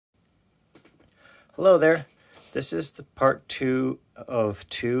Hello there. This is the part 2 of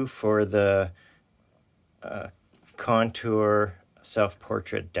 2 for the contour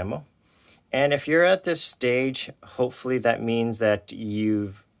self-portrait demo. And if you're at this stage, hopefully that means that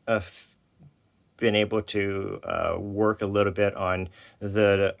you've been able to work a little bit on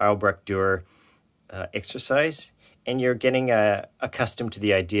the Albrecht Dürer exercise, and you're getting accustomed to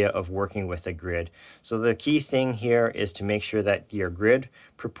the idea of working with a grid. So the key thing here is to make sure that your grid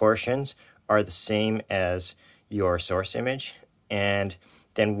proportions are the same as your source image. And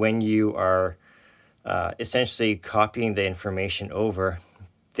then when you are essentially copying the information over,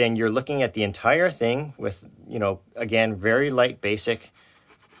 then you're looking at the entire thing with, again, very light, basic,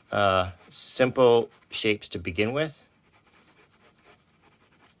 simple shapes to begin with.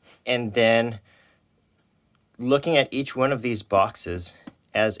 And then looking at each one of these boxes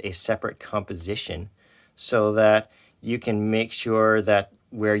as a separate composition so that you can make sure that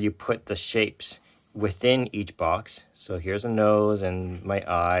where you put the shapes within each box. So here's a nose and my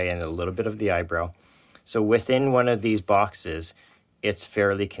eye and a little bit of the eyebrow. So within one of these boxes, it's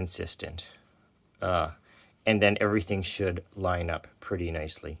fairly consistent. And then everything should line up pretty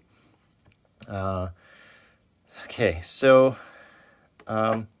nicely. Okay, so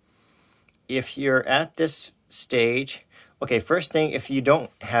if you're at this stage, okay, first thing, if you don't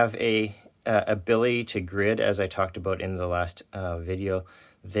have a ability to grid, as I talked about in the last video,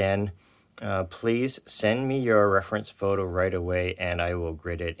 then please send me your reference photo right away and I will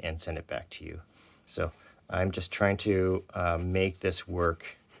grid it and send it back to you. So I'm just trying to make this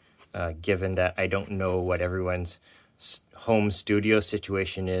work, given that I don't know what everyone's home studio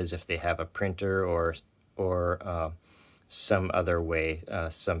situation is, if they have a printer or some other way,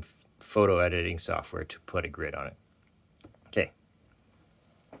 some photo editing software to put a grid on it. Okay.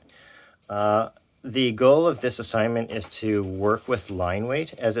 The goal of this assignment is to work with line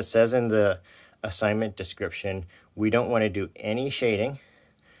weight. As it says in the assignment description, we don't want to do any shading,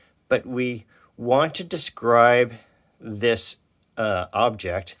 but we want to describe this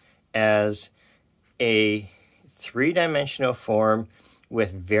object as a three-dimensional form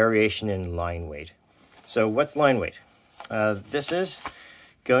with variation in line weight. So what's line weight? This is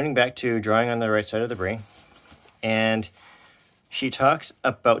going back to Drawing on the Right Side of the Brain, and she talks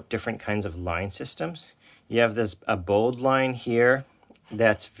about different kinds of line systems. You have a bold line here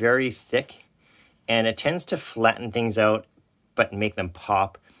that's very thick, and it tends to flatten things out but make them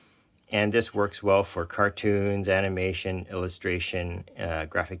pop. And this works well for cartoons, animation, illustration,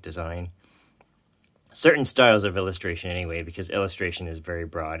 graphic design. Certain styles of illustration anyway, because illustration is very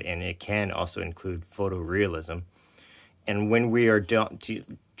broad and it can also include photorealism. And when we are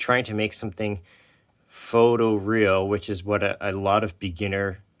trying to make something photoreal, which is what a lot of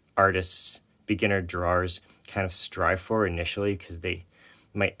beginner artists, beginner drawers kind of strive for initially, because they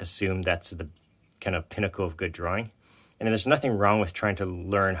might assume that's the kind of pinnacle of good drawing. And there's nothing wrong with trying to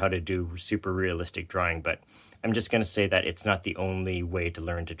learn how to do super realistic drawing, but I'm just going to say that it's not the only way to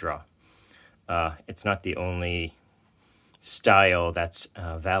learn to draw. It's not the only style that's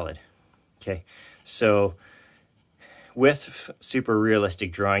valid. Okay, so with super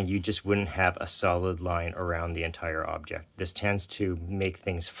realistic drawing, you just wouldn't have a solid line around the entire object. This tends to make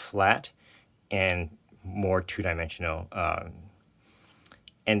things flat and more two-dimensional.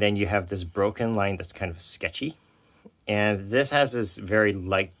 And then you have this broken line that's kind of sketchy. And this has this very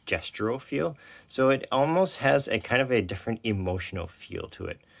light gestural feel. So it almost has a kind of a different emotional feel to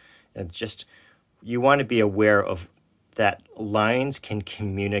it. And just, you want to be aware of that lines can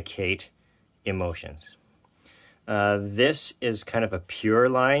communicate emotions. This is kind of a pure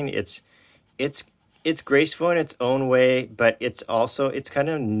line. It's graceful in its own way, but it's kind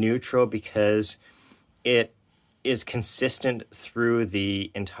of neutral because it is consistent through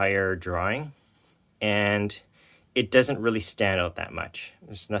the entire drawing, and it doesn't really stand out that much.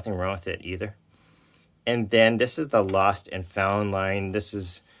 There's nothing wrong with it either. And then this is the lost and found line. This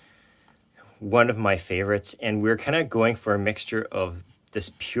is one of my favorites, and we're kind of going for a mixture of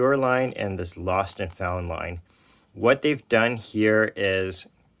this pure line and this lost and found line. What they've done here is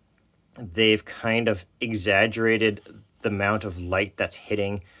they've kind of exaggerated the amount of light that's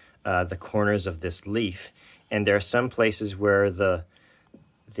hitting the corners of this leaf. And there are some places where the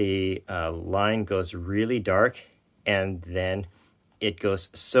line goes really dark, and then it goes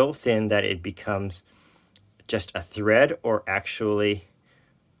so thin that it becomes just a thread, or actually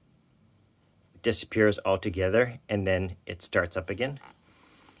disappears altogether, and then it starts up again.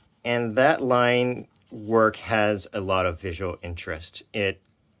 And that line work has a lot of visual interest. It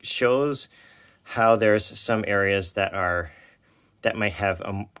shows how there's some areas that might have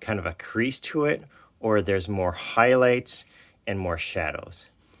a kind of a crease to it, or there's more highlights and more shadows.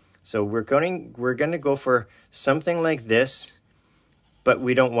 So we're going to go for something like this, but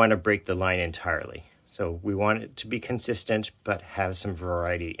we don't want to break the line entirely. So we want it to be consistent, but have some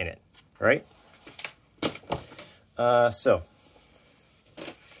variety in it, right? So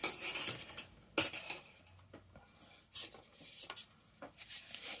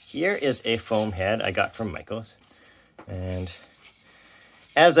here is a foam head I got from Michaels. And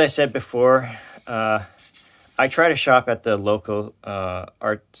as I said before, I try to shop at the local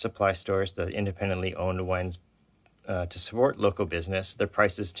art supply stores, the independently owned ones, to support local business. Their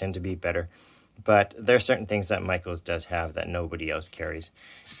prices tend to be better, but there are certain things that Michaels does have that nobody else carries,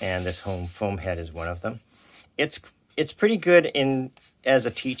 and this foam head is one of them. It's pretty good as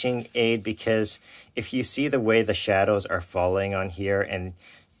a teaching aid, because if you see the way the shadows are falling on here, and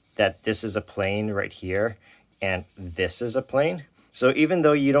that this is a plane right here, and this is a plane. So even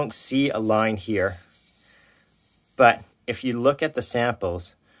though you don't see a line here, but if you look at the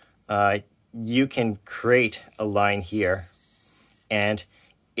samples, you can create a line here, and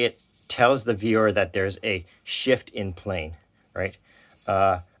it tells the viewer that there's a shift in plane, right?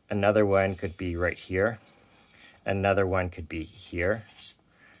 Another one could be right here. Another one could be here.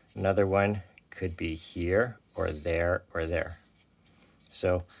 Another one could be here, or there, or there.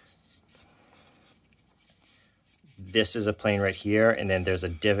 So this is a plane right here, and then there's a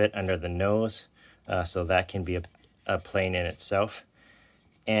divot under the nose, so that can be a plane in itself.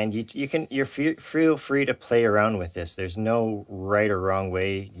 And you're feel free to play around with this. There's no right or wrong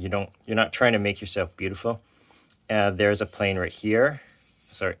way. You're not trying to make yourself beautiful. There's a plane right here.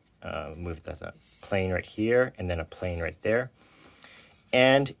 Sorry, move that up. Plane right here, and then a plane right there.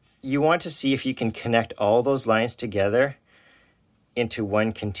 And you want to see if you can connect all those lines together into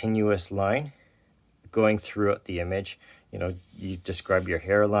one continuous line going throughout the image. You know, you describe your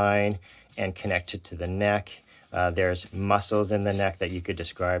hairline and connect it to the neck. There's muscles in the neck that you could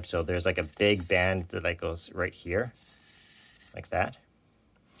describe. So there's like a big band that goes right here, like that.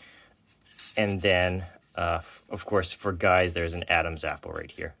 And then, of course, for guys, there's an Adam's apple right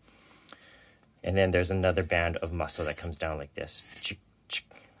here. And then there's another band of muscle that comes down like this.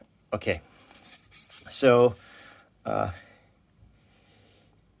 Okay, so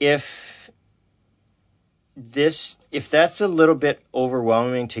if that's a little bit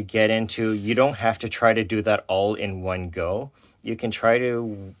overwhelming to get into, you don't have to try to do that all in one go. You can try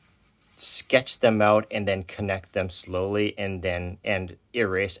to sketch them out and then connect them slowly, and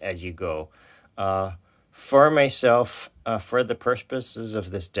erase as you go. For myself, for the purposes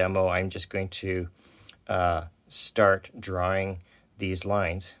of this demo, I'm just going to start drawing these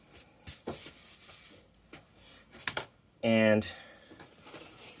lines. And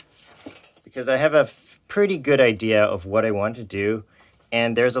because I have a pretty good idea of what I want to do,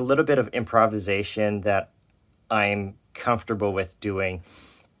 and there's a little bit of improvisation that I'm comfortable with doing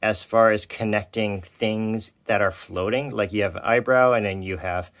as far as connecting things that are floating. Like you have an eyebrow, and then you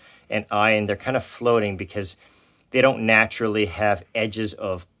have an eye, and they're kind of floating because they don't naturally have edges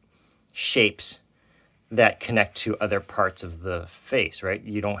of shapes that connect to other parts of the face, right?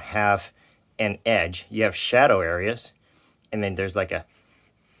 You don't have an edge. You have shadow areas, and then there's the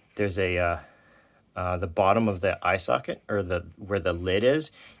bottom of the eye socket, or where the lid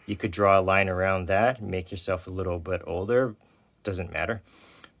is. You could draw a line around that, make yourself a little bit older. Doesn't matter.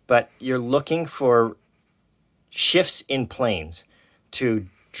 But you're looking for shifts in planes to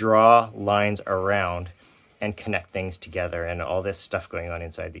draw lines around and connect things together, and all this stuff going on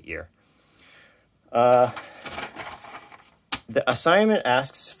inside the ear. The assignment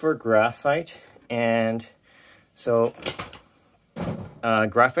asks for graphite, and so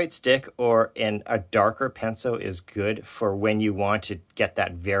graphite stick or a darker pencil is good for when you want to get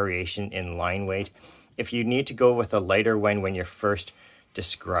that variation in line weight. If you need to go with a lighter one when you're first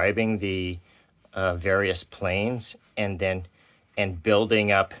describing the various planes, and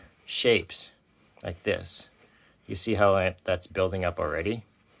building up shapes like this. You see how that's building up already?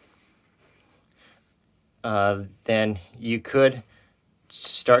 Then you could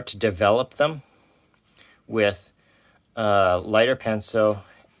start to develop them with lighter pencil,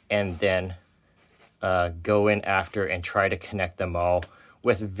 and then go in after and try to connect them all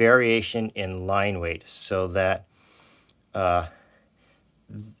with variation in line weight, so that the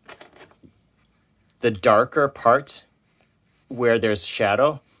darker parts where there's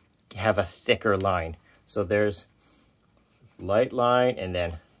shadow have a thicker line. So there's light line and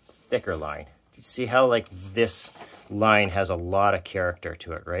then thicker line. You see how this line has a lot of character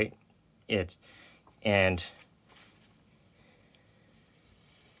to it, right? And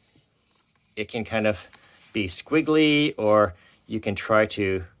it can kind of be squiggly, or you can try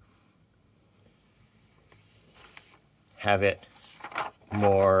to have it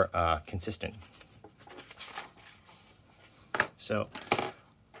more consistent. So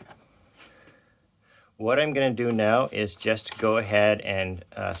what I'm going to do now is just go ahead and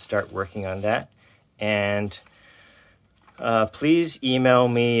start working on that. And please email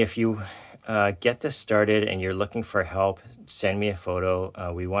me if you get this started and you're looking for help. Send me a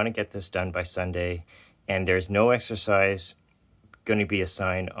photo. We want to get this done by Sunday, and there's no exercise going to be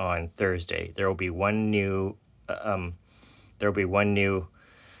assigned on Thursday. There will be one new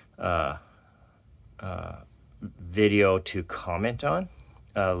video to comment on,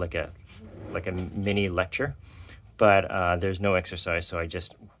 like a mini lecture, but there's no exercise. So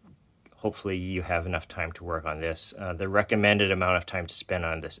hopefully you have enough time to work on this. The recommended amount of time to spend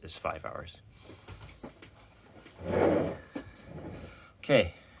on this is 5 hours.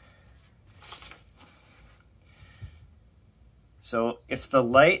 Okay. So if the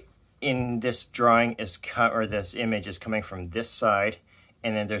light in this drawing or this image is coming from this side,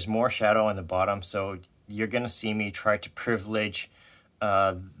 and then there's more shadow on the bottom, so you're going to see me try to privilege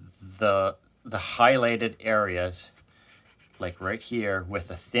the highlighted areas, like right here, with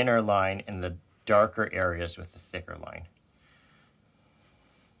a thinner line, and the darker areas with a thicker line.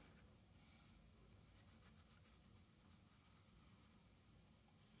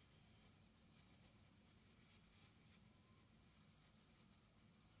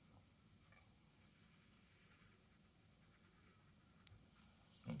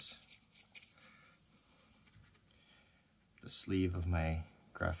 Oops. The sleeve of my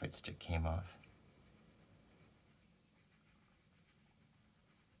graphite stick came off.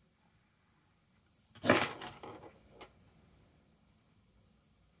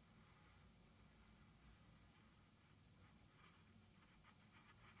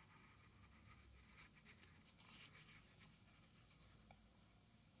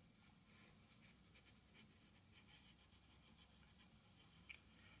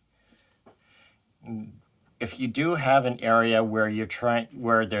 If you do have an area where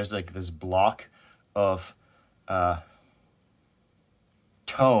where there's like this block of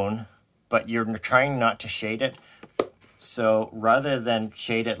tone, but you're trying not to shade it, so rather than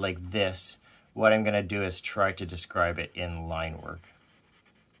shade it like this, what I'm going to do is try to describe it in line work.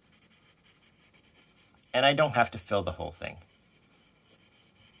 And I don't have to fill the whole thing,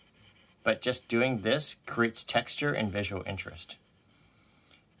 but just doing this creates texture and visual interest.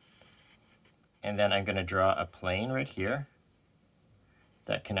 And then I'm going to draw a plane right here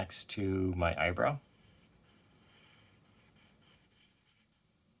that connects to my eyebrow.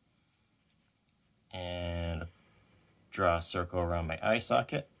 And draw a circle around my eye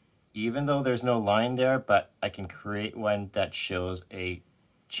socket. Even though there's no line there, but I can create one that shows a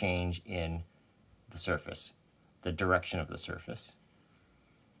change in the surface, the direction of the surface.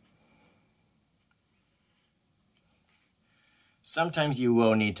 Sometimes you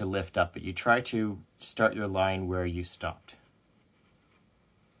will need to lift up, but you try to start your line where you stopped.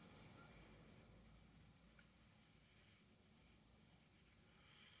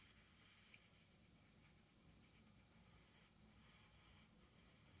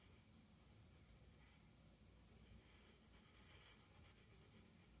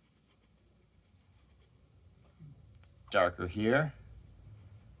 Darker here,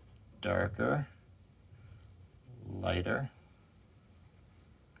 darker, lighter.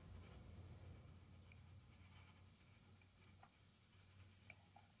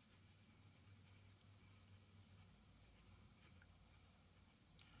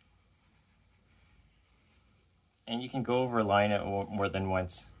 And you can go over line it more than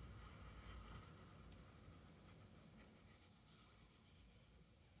once.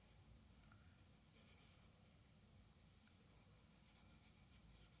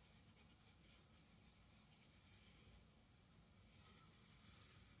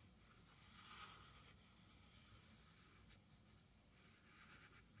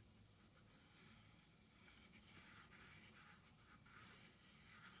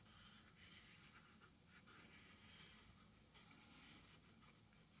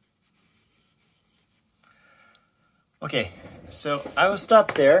 Okay, so I will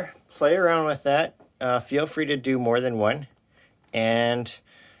stop there, play around with that. Feel free to do more than one, and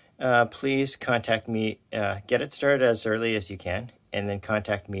please contact me. Get it started as early as you can, and then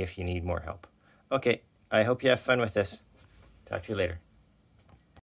contact me if you need more help. Okay, I hope you have fun with this. Talk to you later.